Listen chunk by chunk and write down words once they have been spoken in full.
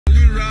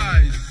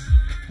rise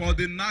for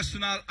the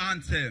national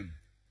anthem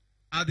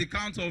at the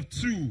count of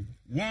 2.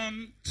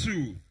 1,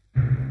 2.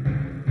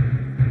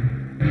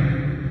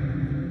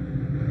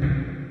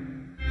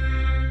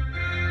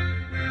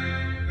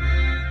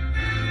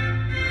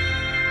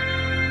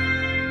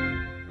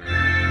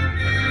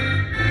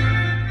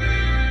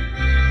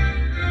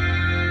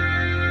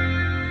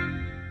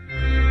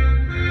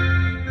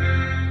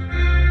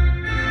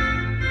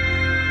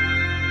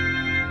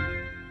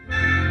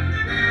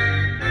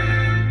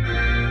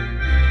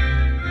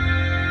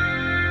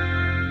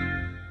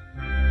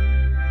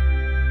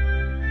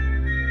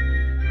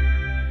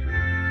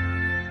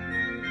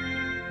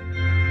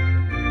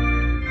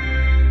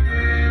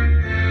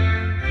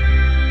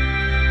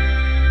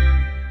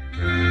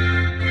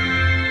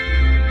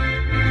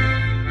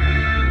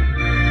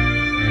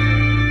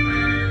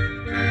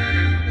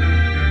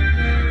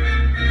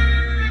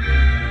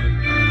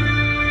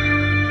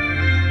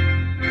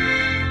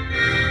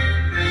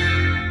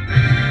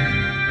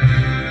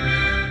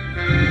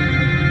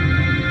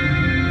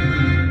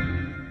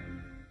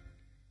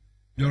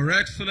 Your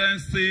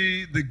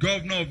Excellency, the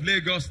Governor of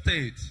Lagos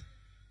State,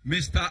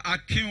 Mr.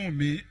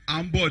 Akinwumi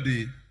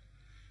Ambode,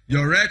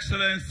 Your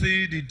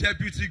Excellency, the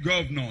Deputy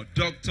Governor,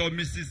 Dr.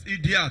 Mrs.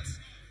 Idiat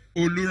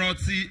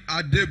Oluranti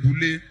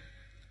Adebule,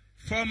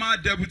 former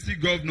Deputy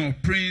Governor,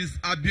 Prince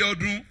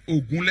Abiodun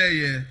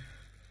Ogunleye,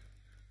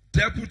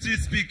 Deputy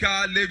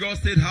Speaker, Lagos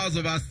State House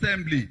of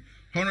Assembly,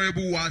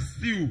 Honorable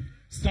Wasiu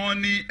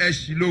Sonny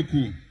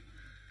Eshiloku,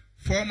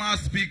 former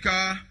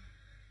Speaker,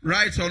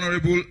 Right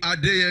Honorable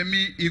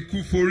Adeyemi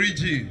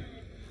Ikuforiji,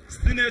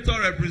 Senator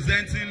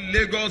representing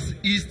Lagos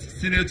East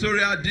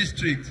Senatorial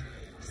District,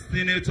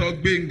 Senator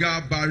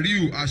Gbenga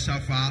Bariu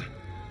Ashafa,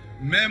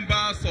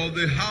 members of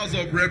the House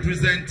of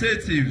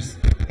Representatives,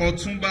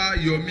 Otumba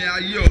Yomi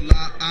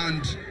Ayeola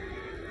and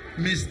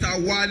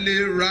Mr.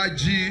 Wale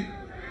Raji,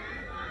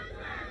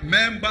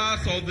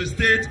 members of the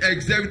State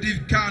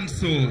Executive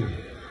Council,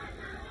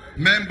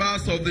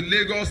 members of the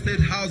Lagos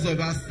State House of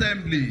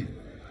Assembly,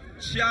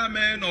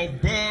 chairmen of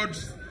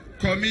boards,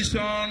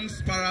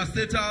 commissions,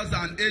 parastatals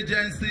and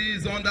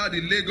agencies under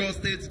the Lagos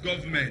State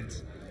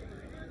government,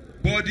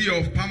 body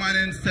of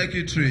permanent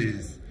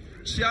secretaries,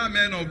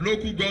 chairmen of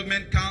local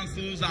government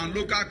councils and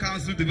local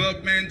council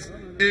development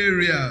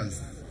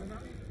areas,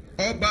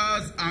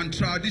 obas and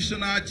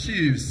traditional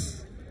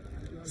chiefs,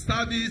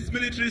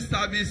 military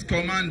service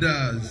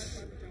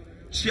commanders,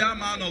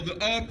 chairman of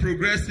the All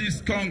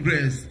Progressives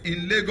Congress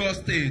in Lagos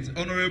State,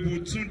 Honorable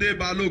Tunde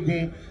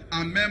Balogun,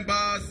 and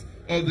members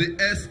of the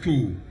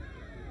ESCO,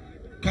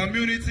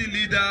 community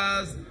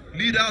leaders,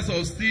 leaders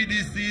of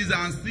CDCs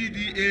and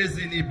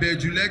CDAs in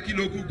Ibejuleki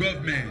local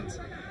government,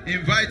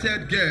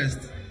 invited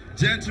guests,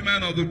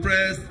 gentlemen of the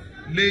press,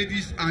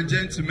 ladies and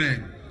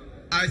gentlemen.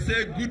 I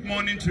say good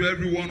morning to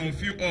every one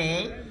of you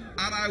all,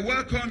 and I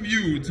welcome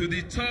you to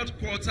the third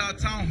quarter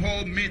town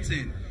hall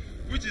meeting,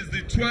 which is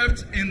the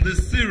 12th in the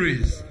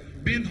series,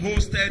 being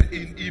hosted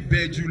in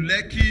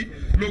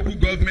Ibejuleki local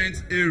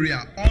government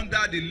area under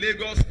the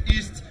Lagos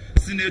East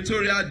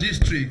Senatorial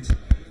District.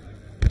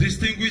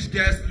 Distinguished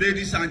guests,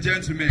 ladies and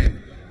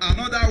gentlemen,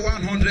 another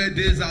 100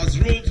 days has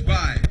rolled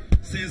by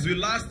since we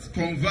last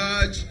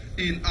converged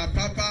in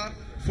Apapa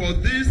for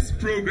this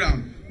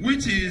program,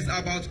 which is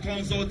about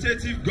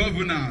consultative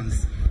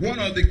governance, one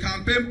of the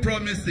campaign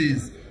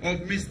promises of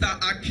Mr.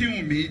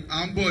 Akinwumi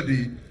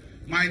Ambode.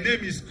 My name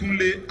is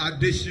Kunle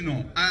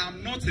Adeshino. I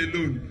am not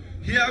alone.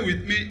 Here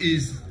with me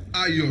is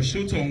Ayo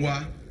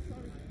Shotonwa.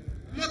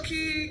 Mo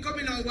kí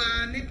gómìnà wa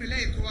nípínlẹ̀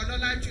Èkó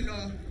ọlọ́lá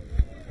jùlọ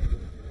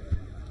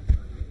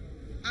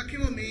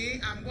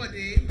Akinwumi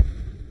Ambode,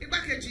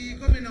 igbákejì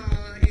gómìnà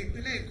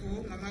ìpínlẹ̀ Èkó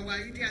màmá wa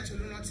Idiat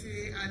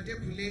Oluranti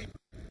Adebule,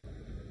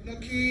 mo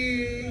kí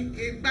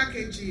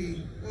igbákejì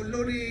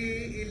olórí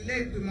ilé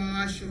ìgbìmọ̀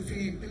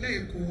aṣòfin ìpínlẹ̀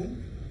Èkó,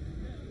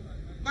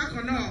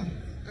 bákan náà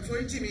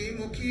ẹ̀fọ́ríjì mi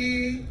mo kí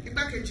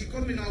igbákejì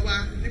gómìnà wa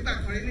nígbà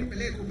kan rí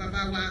nípínlẹ̀ Èkó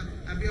bàbá wa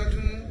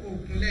Abiodun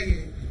Ogunleye,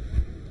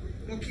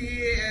 mo kí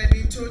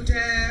ẹni tó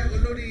jẹ́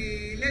olórí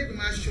ilé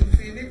ìgbìmọ̀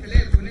aṣòfin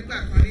nípínlẹ̀ Èkó nígbà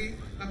kan rí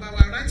bàbá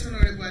wa Right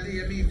Honorable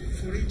Adeyemi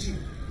Ikuforiji,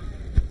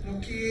 mo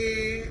kí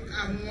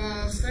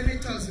àwọn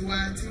senators wa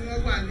tí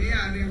wọ́n wà ní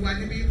àárín wa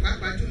níbí,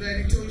 pàápàá jùlọ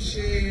ẹni tó ń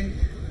ṣe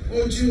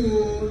ojú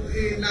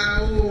ìlà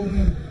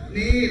oòrùn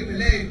ní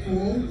ìpínlẹ̀ Èkó,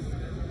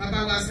 bàbá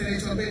wa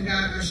Senator Gbenga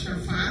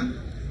Ashafa,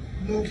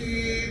 mo kí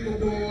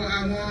gbogbo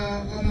àwọn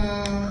ọmọ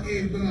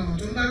ìgbìmọ̀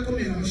tó ń bá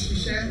gómìnà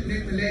ṣiṣẹ́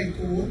nípínlẹ̀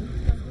Èkó,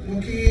 mo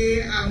kí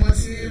àwọn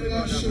tí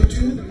wọ́n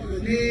ṣojú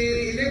ní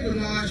ilé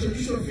ìgbìmọ̀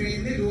aṣojúṣòfin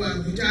nílùú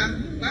Àbújá,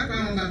 pàápàá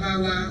àwọn bàbá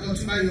wa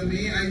Ọ̀túnba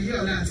Yomi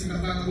Ayéọlá àti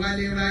bàbá wa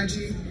Wálé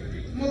Rájí,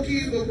 mo kí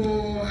gbogbo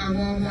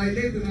àwọn ọmọ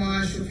ilé ìgbìmọ̀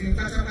aṣòfin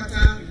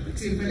pátápátá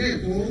ti ìpínlẹ̀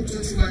Èkó tó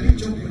ti wà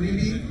níjókòó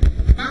níbí.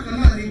 Bákan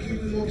náà ni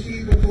mo kí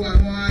gbogbo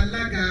àwọn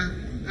alága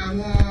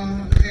àwọn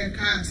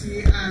ẹ̀ka àti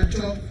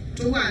àjọ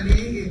tó wà ní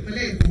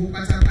ìpínlẹ̀ Èkó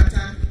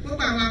pátápátá,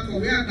 gbogbo àwọn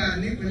akọ̀wé àgbà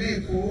nípínlẹ̀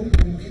Èkó,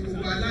 mo kí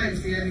gbogbo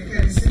aláìfi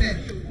ẹnikẹ́ni sílẹ̀,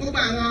 gbogbo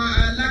àwọn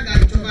alága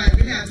ìjọba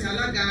ìbílẹ̀ àti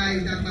alága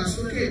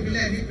ìdàgbàsókè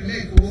ìbílẹ̀ nípínlẹ̀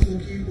Èkó, mo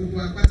kí gbogbo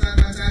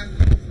pátápátá,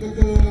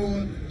 gbogbo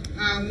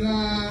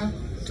àwọn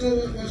tó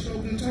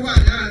ọ̀ṣọ́gun tó wà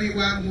láàrin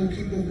wa mo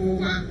kí gbogbo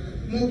wa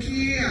mo kí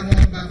àwọn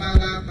bàbá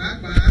wa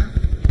pàápàá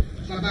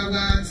bàbá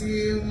wa tí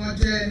wọ́n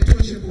jẹ́ tó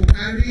ṣe kò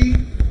kárí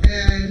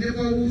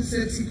neighborhood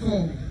safety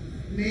corps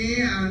ní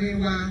àárín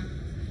wa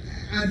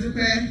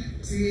adúpẹ́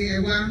tí ẹ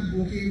wá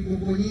mo kí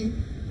gbogbo yín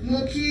mo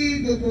kí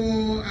gbogbo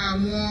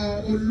àwọn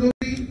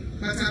olórí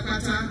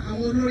pátápátá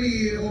àwọn olórí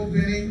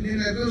obìnrin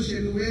nínú ẹgbẹ́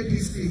òṣèlú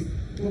APC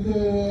gbogbo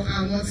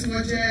àwọn tí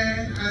wọ́n jẹ́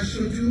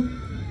aṣojú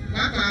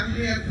pàápàá ní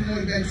ẹkùn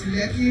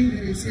ìbẹ̀tìlẹ́kì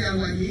níbi tí a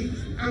wà yìí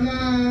àwọn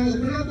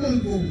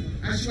ògbónágbòǹgbò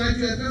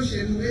aṣíwájú ẹgbẹ́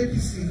òṣèlú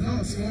APC náà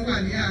tí wọ́n wà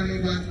ní àárín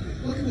wa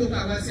ó kí gbogbo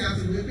àwa tí a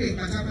fìwé pè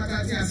pátápátá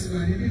tí a sì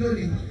wà níbí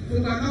lónìí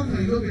gbogbo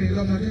ọlọ́kùnrin lóbìnrin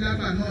lọ́mọdé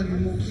lágbà náà ni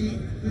mo kí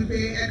wípé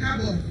ẹ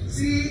káàbọ̀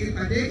sí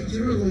ìpàdé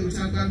ìjíròrò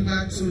ìta gbangba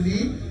tòní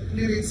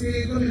níbi tí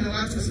gómìnà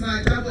wa tún ti máa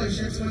jábọ̀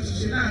iṣẹ́ tí wọ́n ti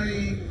ṣe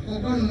láàrin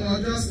ọgọ́rùn-ún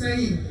ọjọ́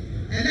sẹ́yìn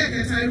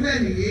ẹlẹ́kẹta irú ẹ̀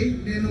nìyí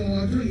nínú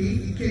ọdún yìí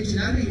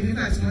ìkejìlá nìyí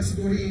nígbà tí wọ́n ti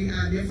borí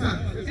àlééfà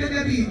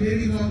gẹ́gẹ́ bí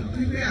ìlérí wọn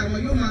wípé àwọn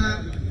yóò máa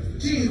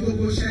jíìn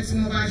gbogbo iṣẹ́ tí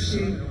wọ́n bá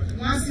ṣe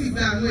wọ́n á sì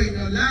gba àwọn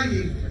èèyàn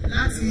láàyè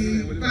láti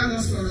bá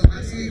wọn sọ̀rọ̀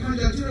àti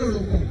kọ́njọ jíròrò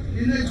pọ̀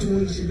nínú ètò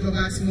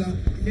ìṣèjọba tiwọn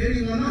ìlérí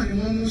wọn náà ni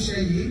wọ́n mú ṣẹ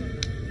yìí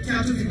tí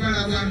a tún fi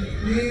bára wa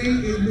ní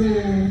èlò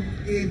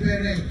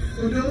ìbẹ̀rẹ̀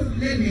odó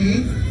lénìí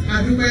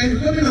àdúpẹ́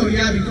gómìnà òye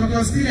àbí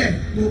kankan sílẹ̀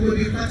gbogbo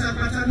ibi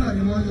pátápátá náà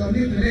ni wọ́n lọ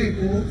nípínlẹ̀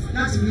Èkó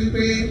láti rí i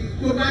pé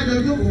gbogbo àjọ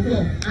jókòó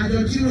pọ̀ àjọ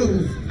jíròrò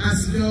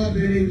àsìjọ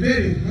béèrè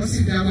ìbéèrè wọ́n sì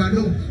dá wa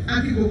lóhùn á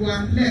kí gbogbo wa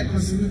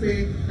lẹ́ẹ̀kan sí wípé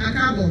a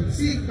káàbọ̀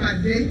sí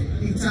ìpàdé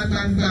ìta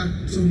gbangba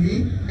tòní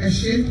ẹ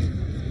ṣé.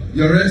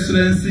 Your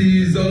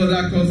Excellencies, all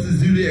other courses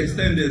duly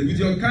extended. With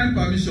your kind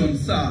permission,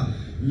 sir,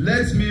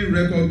 let me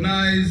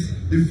recognize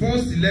the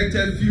first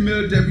elected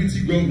female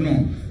deputy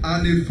governor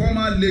and a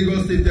former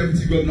Lagos State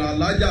deputy governor,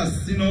 Alhaja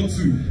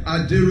Sinatu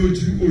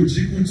Aderoju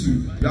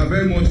Ojikutu. You are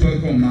very much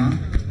welcome, ma.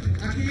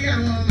 Aki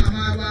àwọn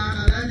màmá wa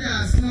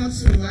Alhaja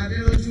Sinatu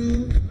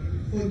Aderoju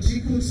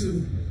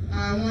Ojikutu.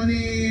 Àwọn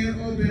ni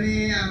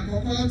obìnrin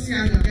àkọ́kọ́ tí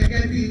a yàn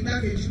gẹ́gẹ́ bí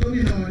igbákejì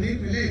gómìnà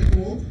nípínlẹ̀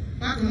Èkó.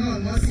 Bákan náà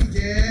wọ́n sì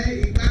jẹ́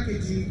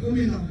igbákejì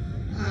gómìnà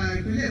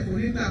ìpínlẹ̀ Èkó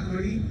nígbà kan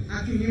rí.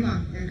 Akínyìnmá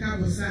ẹ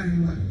káàbọ̀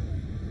sáàrin wa.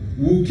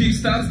 We'll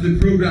kickstart the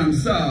program,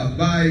 sir,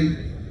 by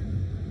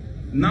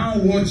now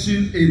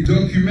watching a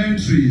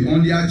documentary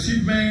on the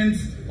achievements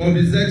of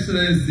His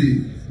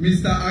Excellency,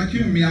 Mr.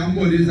 Akinwumi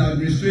Ambode's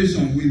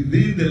administration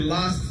within the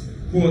last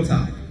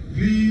quarter.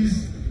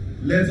 Please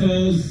let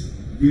us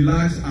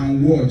relax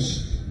and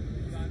watch.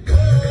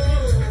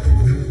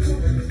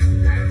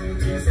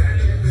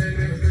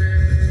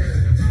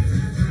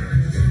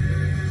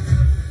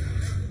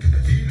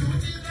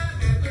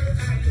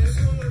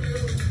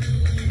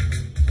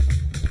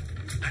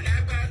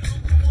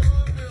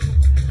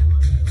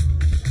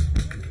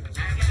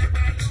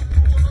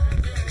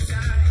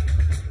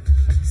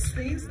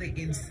 Since the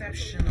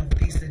inception of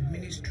this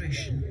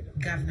administration,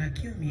 Governor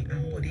Akinwumi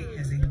Ambode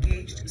has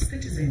engaged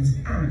citizens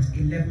at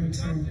 11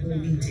 town hall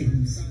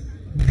meetings.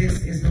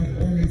 This is not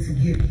only to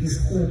give his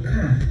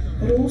scorecard,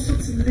 but also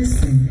to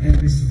listen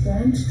and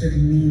respond to the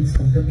needs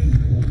of the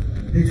people.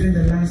 Between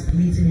the last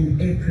meeting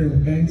in April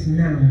and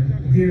now,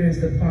 various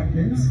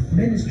departments,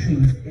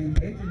 ministries, and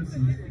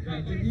agencies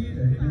have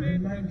delivered on the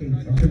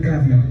mandate of the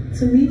governor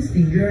to meet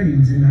the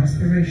yearnings and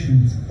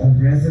aspirations of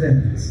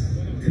residents.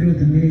 Through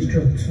the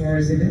Ministry of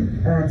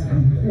Tourism, Arts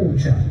and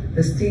Culture,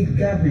 the state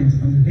government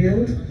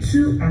unveiled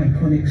two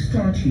iconic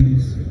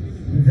statues,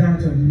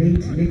 that of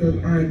late legal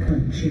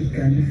icon Chief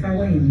Gani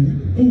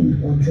Fawehinmi in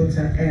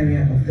Ojota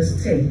area of the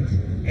state,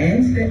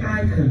 and the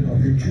icon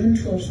of the June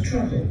 12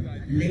 struggle,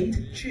 late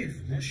Chief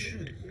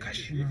Moshood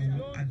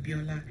Kashimawo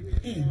Abiola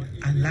in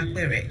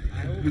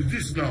Alagbere. With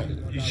this now,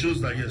 it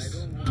shows that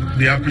yes,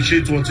 they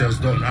appreciate what he has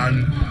done,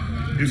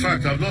 and in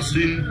fact, I've not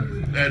seen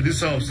this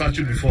sort of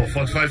statue before,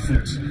 45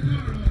 feet.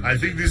 I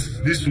think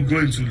this will go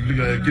into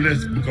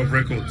Guinness Book of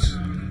Records,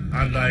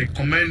 and I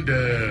commend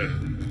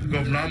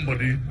Governor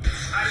Ambode.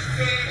 I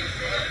say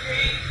a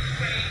big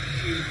thank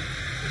you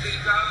to the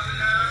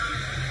governor,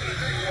 his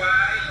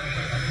wife,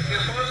 the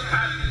whole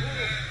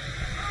cabinet,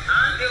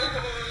 and the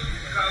whole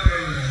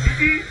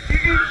government.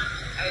 And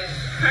a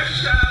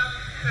special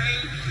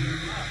thank you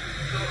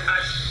to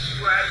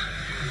Asiwaju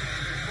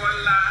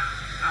Bola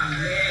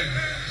Ahmed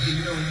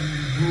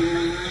Tinubu.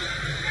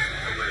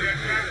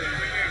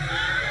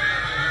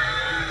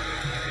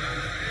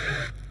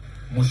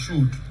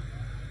 Moshood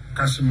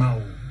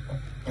Kashimawo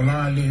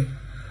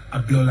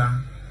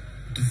Abiola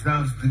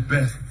deserves the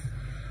best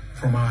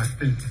from our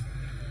state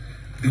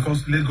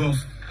because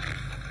Lagos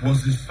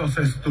was the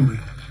success story.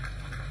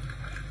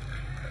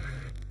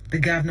 The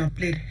governor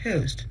played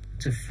host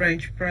to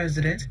French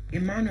President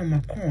Emmanuel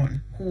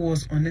Macron, who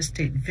was on a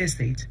state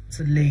visit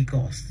to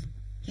Lagos.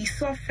 He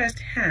saw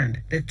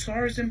firsthand the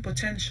tourism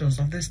potentials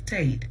of the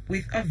state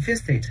with a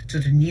visit to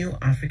the new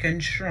African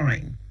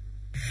shrine.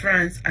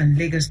 France and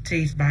Lagos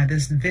State by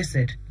this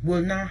visit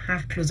will now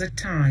have closer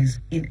ties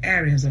in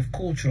areas of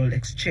cultural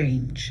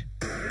exchange.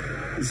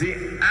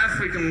 The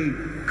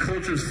African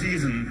Culture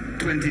Season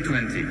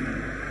 2020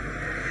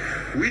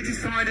 we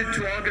decided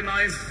to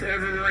organize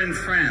everywhere in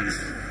France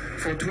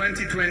for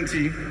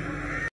 2020